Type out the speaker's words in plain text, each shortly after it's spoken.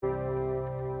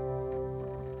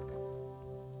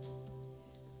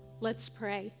Let's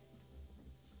pray.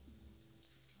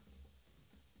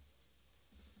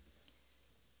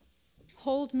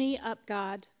 Hold me up,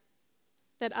 God,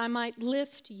 that I might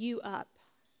lift you up.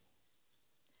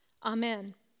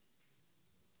 Amen.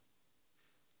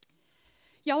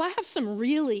 Y'all, I have some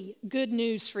really good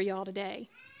news for y'all today.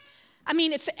 I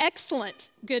mean, it's excellent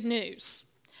good news.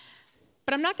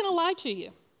 But I'm not going to lie to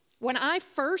you. When I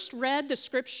first read the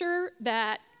scripture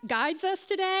that guides us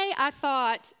today, I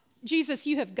thought, Jesus,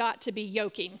 you have got to be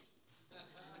yoking.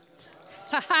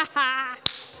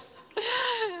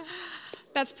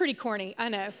 That's pretty corny, I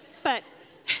know. But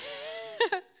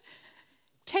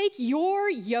take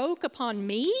your yoke upon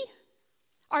me?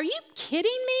 Are you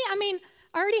kidding me? I mean,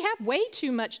 I already have way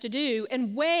too much to do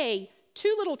and way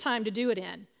too little time to do it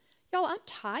in. Y'all, I'm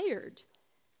tired.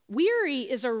 Weary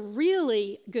is a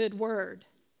really good word.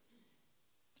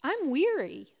 I'm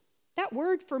weary. That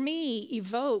word for me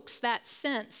evokes that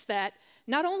sense that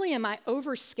not only am I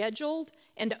overscheduled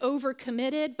and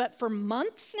overcommitted, but for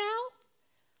months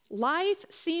now, life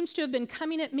seems to have been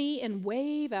coming at me in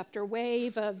wave after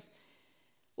wave of,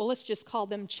 well, let's just call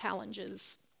them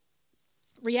challenges.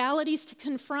 Realities to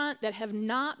confront that have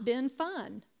not been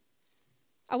fun.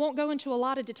 I won't go into a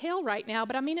lot of detail right now,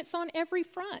 but I mean, it's on every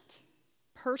front.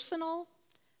 Personal,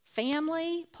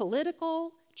 family,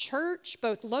 political, church,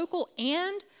 both local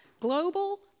and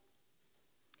global.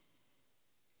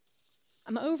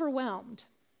 I'm overwhelmed.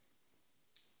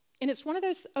 And it's one of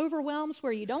those overwhelms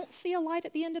where you don't see a light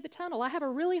at the end of the tunnel. I have a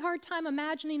really hard time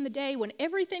imagining the day when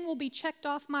everything will be checked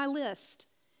off my list,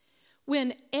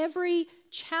 when every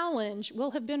challenge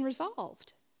will have been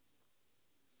resolved.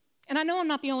 And I know I'm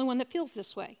not the only one that feels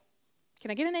this way.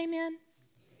 Can I get an amen?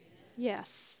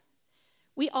 Yes.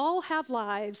 We all have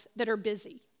lives that are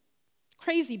busy.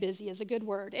 Crazy busy is a good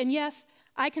word. And yes,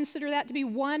 I consider that to be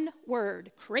one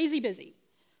word, crazy busy,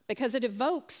 because it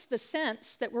evokes the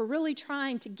sense that we're really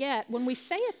trying to get when we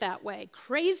say it that way,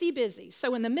 crazy busy.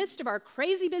 So in the midst of our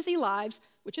crazy busy lives,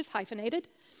 which is hyphenated,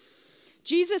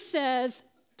 Jesus says,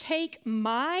 take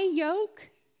my yoke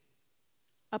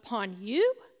upon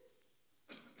you.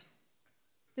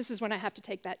 This is when I have to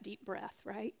take that deep breath,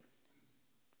 right?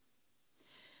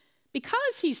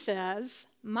 Because he says,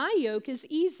 my yoke is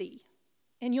easy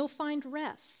and you'll find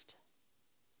rest.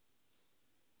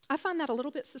 I find that a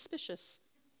little bit suspicious.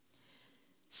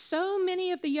 So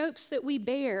many of the yokes that we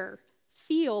bear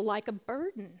feel like a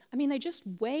burden. I mean, they just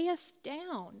weigh us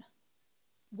down.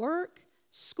 Work,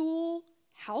 school,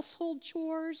 household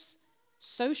chores,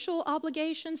 social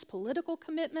obligations, political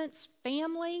commitments,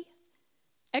 family,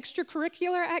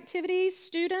 extracurricular activities,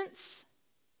 students.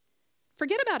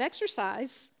 Forget about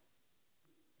exercise.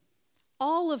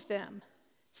 All of them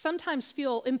sometimes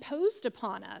feel imposed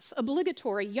upon us,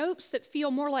 obligatory yokes that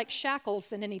feel more like shackles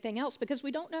than anything else because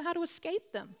we don't know how to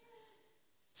escape them.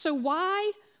 So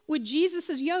why would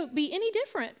Jesus' yoke be any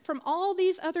different from all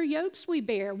these other yokes we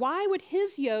bear? Why would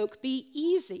his yoke be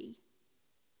easy?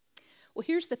 Well,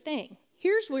 here's the thing.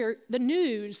 Here's where the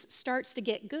news starts to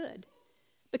get good.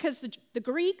 Because the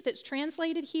Greek that's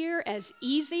translated here as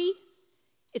easy,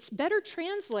 it's better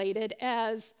translated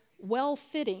as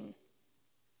well-fitting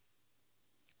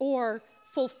or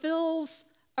fulfills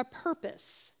a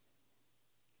purpose.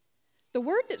 The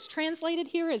word that's translated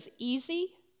here as easy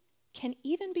can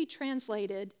even be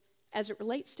translated as it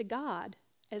relates to God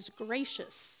as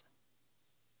gracious,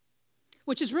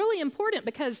 which is really important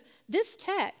because this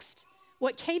text,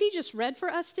 what Katie just read for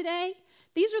us today,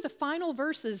 these are the final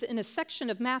verses in a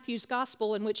section of Matthew's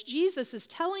gospel in which Jesus is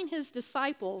telling his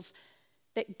disciples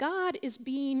that God is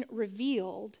being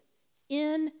revealed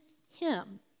in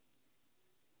him.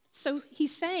 So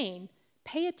he's saying,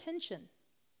 pay attention.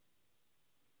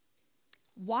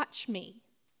 Watch me.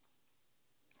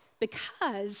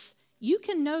 Because you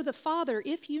can know the Father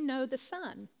if you know the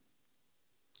Son.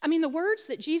 I mean, the words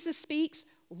that Jesus speaks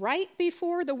right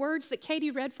before the words that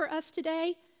Katie read for us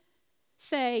today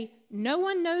say, no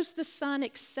one knows the Son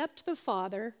except the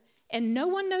Father, and no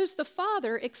one knows the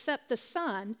Father except the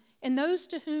Son, and those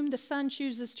to whom the Son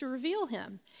chooses to reveal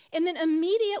him. And then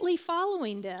immediately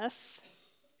following this,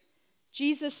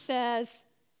 Jesus says,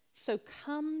 so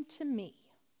come to me,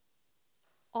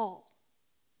 all.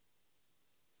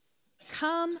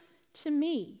 Come to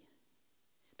me.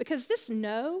 Because this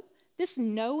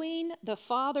knowing the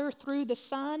Father through the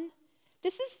Son,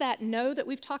 this is that know that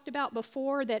we've talked about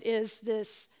before that is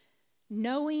this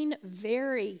knowing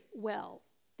very well,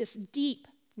 this deep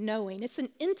knowing. It's an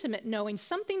intimate knowing,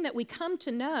 something that we come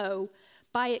to know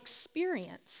by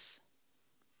experience.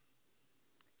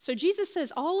 So Jesus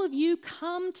says, all of you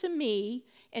come to me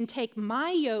and take my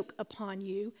yoke upon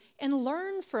you and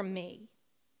learn from me.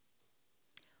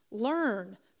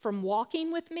 Learn from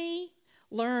walking with me.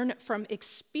 Learn from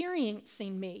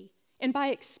experiencing me. And by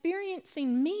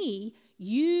experiencing me,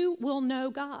 you will know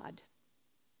God.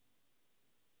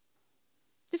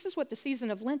 This is what the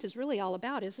season of Lent is really all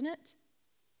about, isn't it?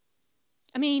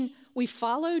 I mean, we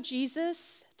follow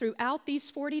Jesus throughout these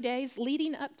 40 days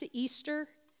leading up to Easter.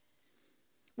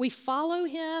 We follow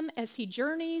him as he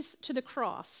journeys to the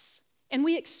cross. And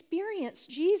we experience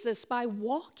Jesus by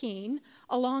walking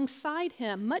alongside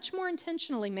him, much more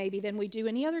intentionally maybe than we do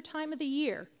any other time of the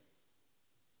year.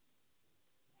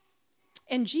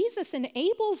 And Jesus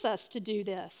enables us to do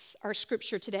this, our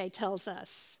scripture today tells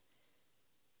us.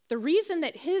 The reason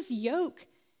that his yoke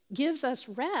gives us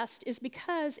rest is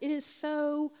because it is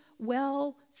so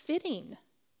well-fitting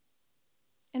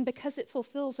and because it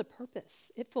fulfills a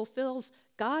purpose. It fulfills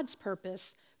God's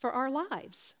purpose for our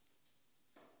lives.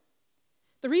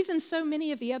 The reason so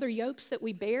many of the other yokes that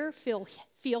we bear feel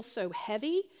so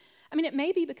heavy, it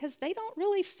may be because they don't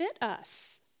really fit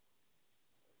us.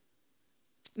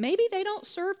 Maybe they don't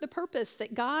serve the purpose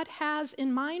that God has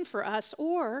in mind for us,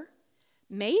 or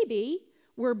maybe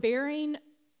we're bearing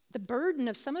the burden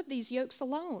of some of these yokes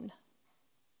alone.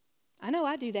 I know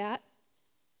I do that.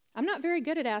 I'm not very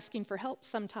good at asking for help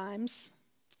sometimes.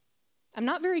 I'm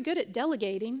not very good at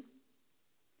delegating.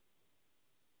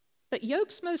 But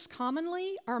yokes most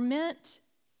commonly are meant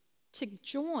to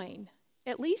join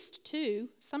at least two,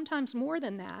 sometimes more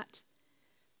than that,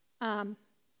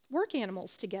 work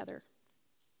animals together.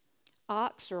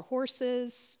 Ox or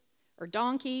horses or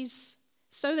donkeys,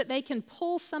 so that they can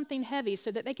pull something heavy,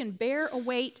 so that they can bear a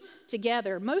weight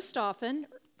together. Most often,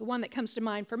 the one that comes to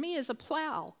mind for me is a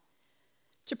plow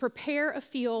to prepare a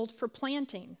field for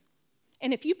planting.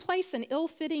 And if you place an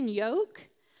ill-fitting yoke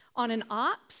on an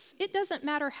ox, it doesn't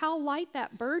matter how light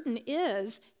that burden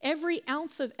is, every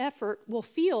ounce of effort will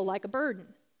feel like a burden.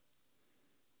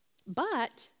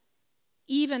 But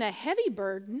even a heavy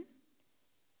burden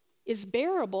is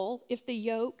bearable if the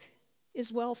yoke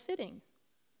is well-fitting.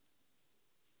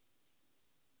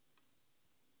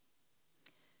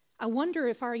 I wonder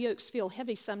if our yokes feel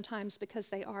heavy sometimes because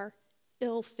they are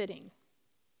ill-fitting.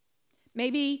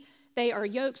 Maybe they are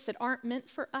yokes that aren't meant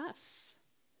for us.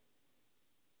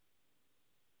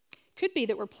 Could be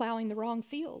that we're plowing the wrong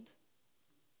field.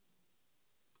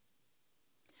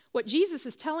 What Jesus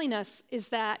is telling us is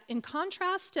that in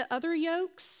contrast to other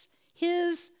yokes,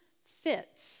 his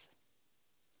fits.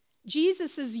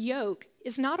 Jesus' yoke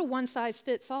is not a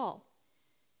one-size-fits-all.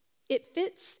 It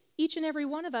fits each and every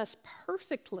one of us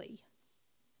perfectly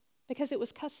because it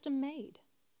was custom made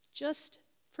just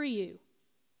for you.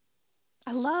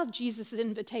 I love Jesus'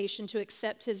 invitation to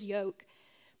accept his yoke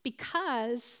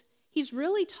because he's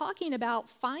really talking about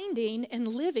finding and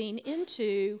living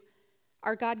into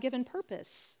our God-given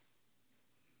purpose.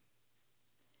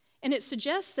 And it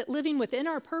suggests that living within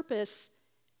our purpose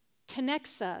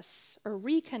connects us or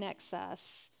reconnects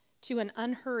us to an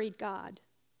unhurried God.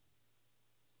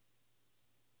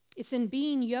 It's in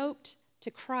being yoked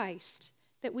to Christ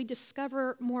that we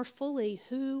discover more fully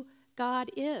who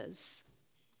God is.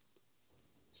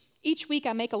 Each week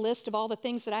I make a list of all the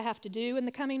things that I have to do in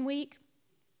the coming week.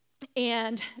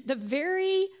 And the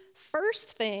very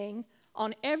first thing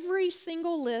on every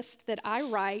single list that I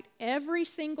write every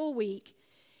single week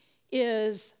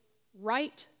is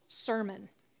write sermon.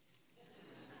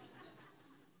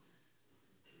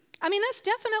 That's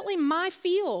definitely my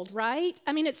field, right?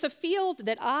 It's a field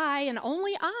that I and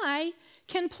only I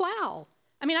can plow.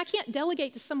 I can't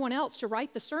delegate to someone else to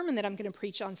write the sermon that I'm going to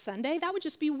preach on Sunday. That would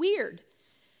just be weird.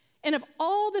 And of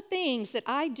all the things that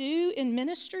I do in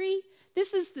ministry,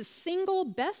 this is the single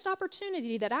best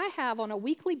opportunity that I have on a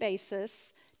weekly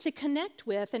basis to connect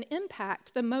with and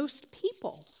impact the most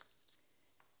people.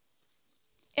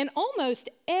 And almost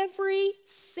every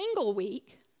single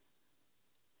week,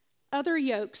 other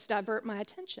yokes divert my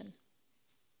attention.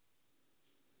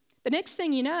 The next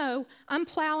thing you know, I'm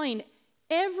plowing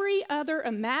every other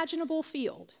imaginable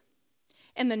field.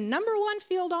 And the number one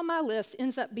field on my list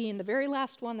ends up being the very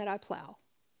last one that I plow.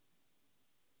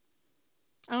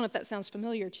 I don't know if that sounds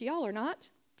familiar to y'all or not,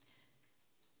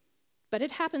 but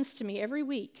it happens to me every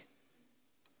week.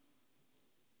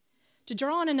 To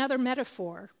draw on another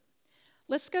metaphor,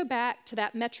 let's go back to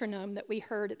that metronome that we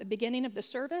heard at the beginning of the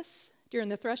service during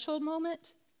the threshold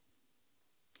moment.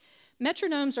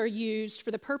 Metronomes are used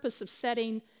for the purpose of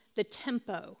setting the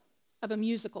tempo of a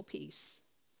musical piece.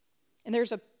 And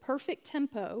there's a perfect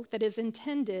tempo that is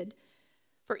intended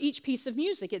for each piece of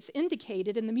music. It's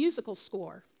indicated in the musical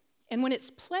score. And when it's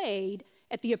played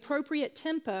at the appropriate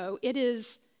tempo, it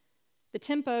is the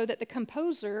tempo that the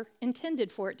composer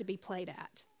intended for it to be played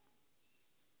at.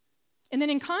 And then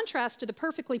in contrast to the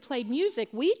perfectly played music,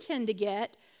 we tend to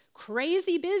get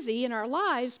crazy busy in our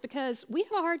lives because we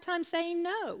have a hard time saying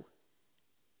no.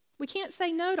 We can't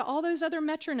say no to all those other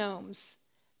metronomes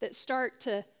that start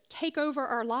to take over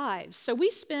our lives. So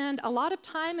we spend a lot of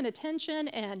time and attention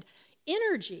and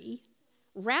energy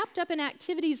wrapped up in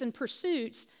activities and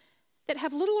pursuits that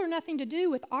have little or nothing to do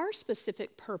with our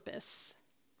specific purpose.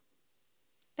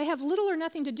 They have little or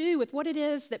nothing to do with what it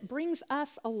is that brings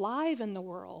us alive in the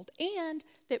world and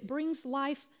that brings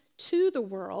life to the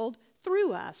world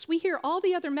through us. We hear all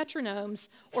the other metronomes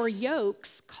or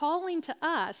yokes calling to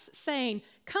us saying,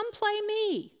 come play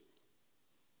me,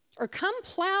 or come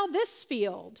plow this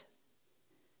field.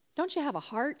 Don't you have a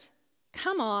heart?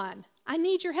 Come on, I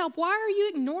need your help. Why are you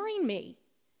ignoring me?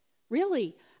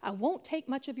 Really, I won't take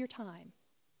much of your time.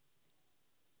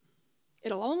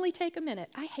 It'll only take a minute.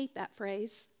 I hate that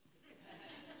phrase.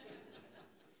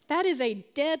 That is a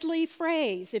deadly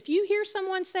phrase. If you hear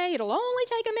someone say, it'll only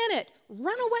take a minute,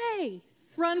 run away.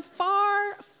 Run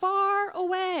far, far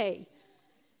away.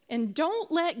 And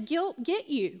don't let guilt get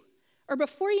you. Or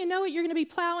before you know it, you're going to be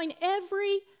plowing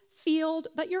every field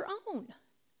but your own.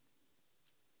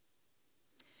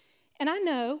 And I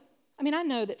know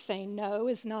that saying no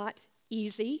is not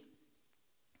easy.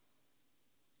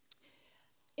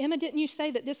 Emma, didn't you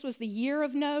say that this was the year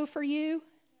of no for you?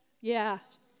 Yeah.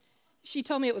 She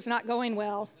told me it was not going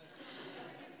well.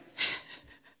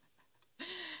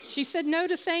 She said no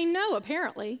to saying no,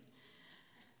 apparently.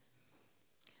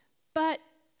 But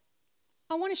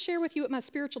I want to share with you what my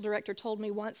spiritual director told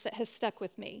me once that has stuck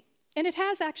with me. And it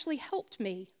has actually helped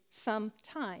me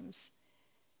sometimes.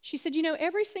 She said,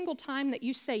 every single time that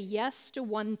you say yes to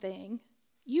one thing,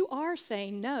 you are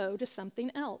saying no to something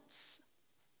else.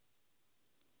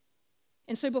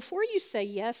 And so before you say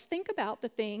yes, think about the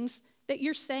things that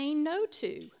you're saying no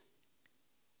to.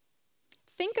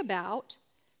 Think about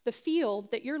the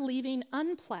field that you're leaving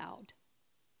unplowed.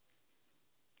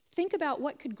 Think about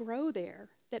what could grow there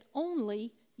that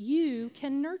only you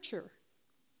can nurture.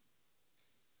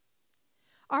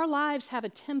 Our lives have a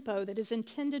tempo that is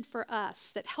intended for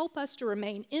us, that help us to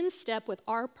remain in step with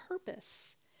our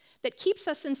purpose, that keeps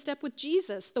us in step with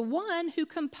Jesus, the one who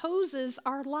composes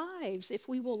our lives, if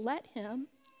we will let him,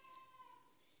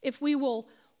 if we will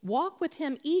walk with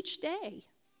him each day.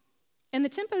 And the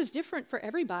tempo is different for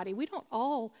everybody. We don't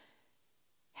all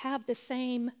have the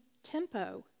same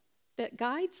tempo that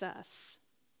guides us.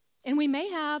 And we may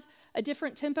have a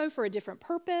different tempo for a different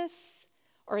purpose,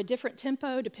 or a different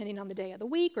tempo depending on the day of the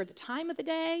week or the time of the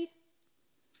day.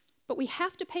 But we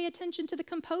have to pay attention to the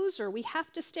composer. We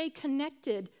have to stay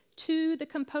connected to the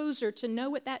composer to know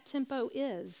what that tempo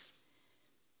is.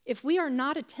 If we are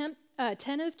not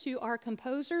attentive to our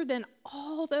composer, then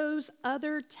all those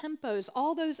other tempos,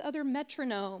 all those other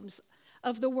metronomes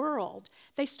of the world,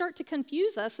 they start to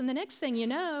confuse us, and the next thing you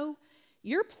know,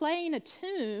 you're playing a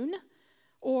tune,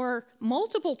 or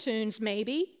multiple tunes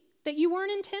maybe, that you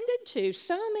weren't intended to.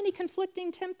 So many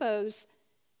conflicting tempos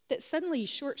that suddenly you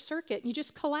short circuit and you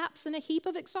just collapse in a heap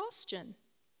of exhaustion,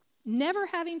 never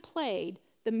having played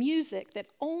the music that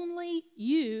only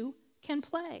you can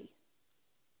play.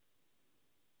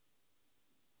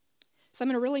 So I'm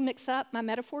going to really mix up my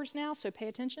metaphors now, so pay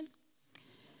attention.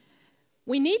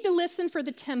 We need to listen for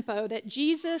the tempo that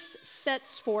Jesus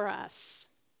sets for us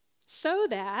so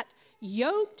that,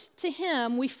 yoked to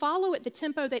him, we follow at the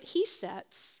tempo that he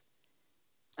sets.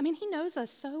 He knows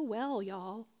us so well,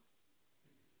 y'all.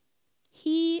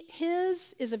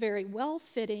 His is a very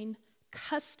well-fitting,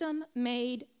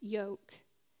 custom-made yoke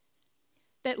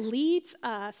that leads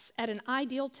us at an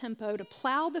ideal tempo to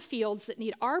plow the fields that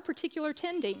need our particular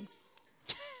tending.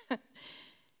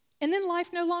 And then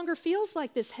life no longer feels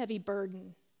like this heavy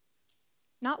burden.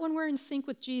 Not when we're in sync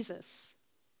with Jesus.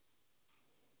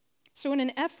 So in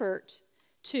an effort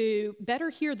to better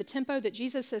hear the tempo that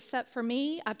Jesus has set for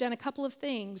me, I've done a couple of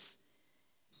things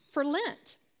for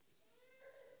Lent.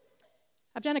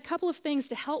 I've done a couple of things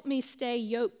to help me stay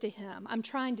yoked to him. I'm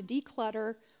trying to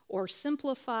declutter or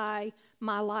simplify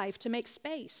my life to make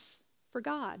space for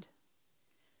God.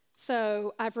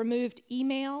 So I've removed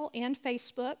email and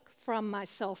Facebook from my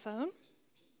cell phone,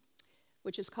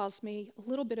 which has caused me a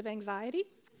little bit of anxiety.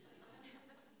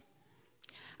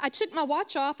 I took my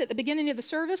watch off at the beginning of the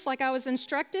service like I was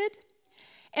instructed.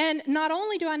 And not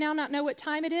only do I now not know what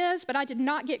time it is, but I did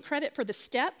not get credit for the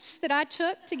steps that I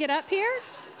took to get up here,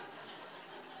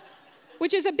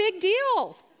 which is a big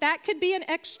deal. That could be an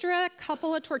extra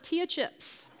couple of tortilla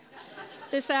chips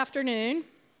this afternoon.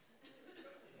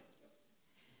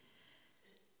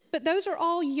 But those are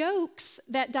all yokes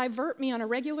that divert me on a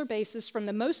regular basis from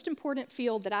the most important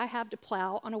field that I have to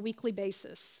plow on a weekly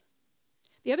basis.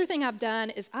 The other thing I've done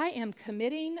is I am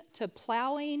committing to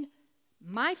plowing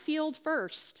my field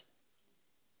first.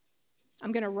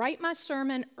 I'm going to write my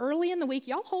sermon early in the week.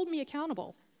 Y'all hold me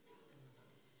accountable.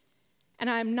 And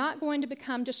I'm not going to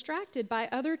become distracted by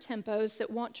other tempos that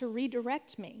want to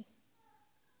redirect me,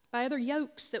 by other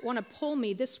yokes that want to pull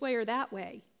me this way or that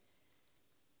way.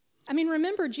 I mean,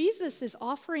 remember, Jesus is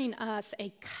offering us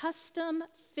a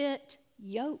custom-fit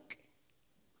yoke.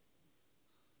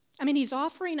 I mean, he's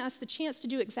offering us the chance to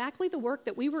do exactly the work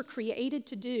that we were created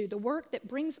to do, the work that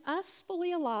brings us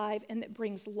fully alive and that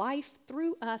brings life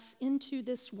through us into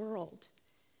this world.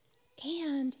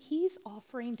 And he's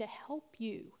offering to help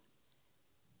you.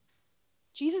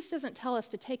 Jesus doesn't tell us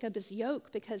to take up his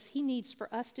yoke because he needs for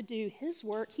us to do his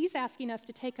work. He's asking us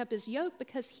to take up his yoke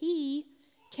because he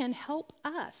can help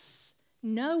us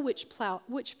know which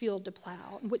field to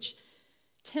plow and which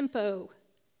tempo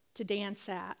to dance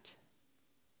at.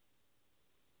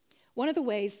 One of the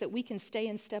ways that we can stay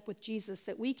in step with Jesus,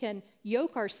 that we can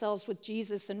yoke ourselves with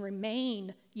Jesus and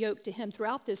remain yoked to him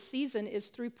throughout this season is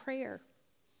through prayer.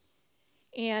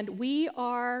 And we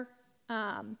are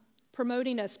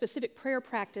promoting a specific prayer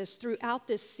practice throughout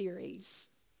this series.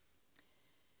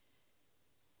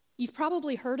 You've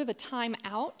probably heard of a time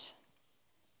out.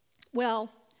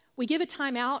 Well, we give a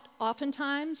time out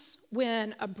oftentimes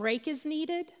when a break is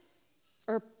needed,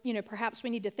 or perhaps we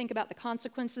need to think about the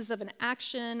consequences of an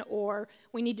action, or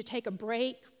we need to take a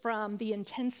break from the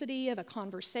intensity of a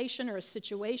conversation or a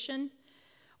situation,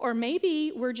 or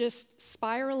maybe we're just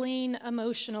spiraling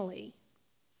emotionally.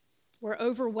 We're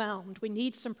overwhelmed. We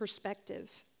need some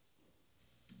perspective.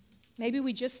 Maybe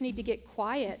we just need to get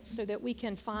quiet so that we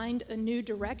can find a new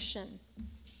direction,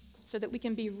 so that we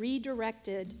can be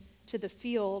redirected to the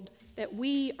field that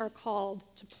we are called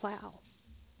to plow.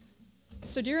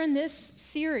 So during this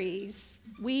series,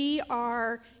 we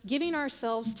are giving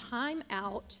ourselves time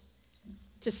out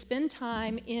to spend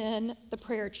time in the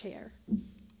prayer chair,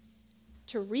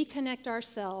 to reconnect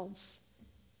ourselves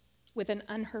with an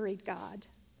unhurried God.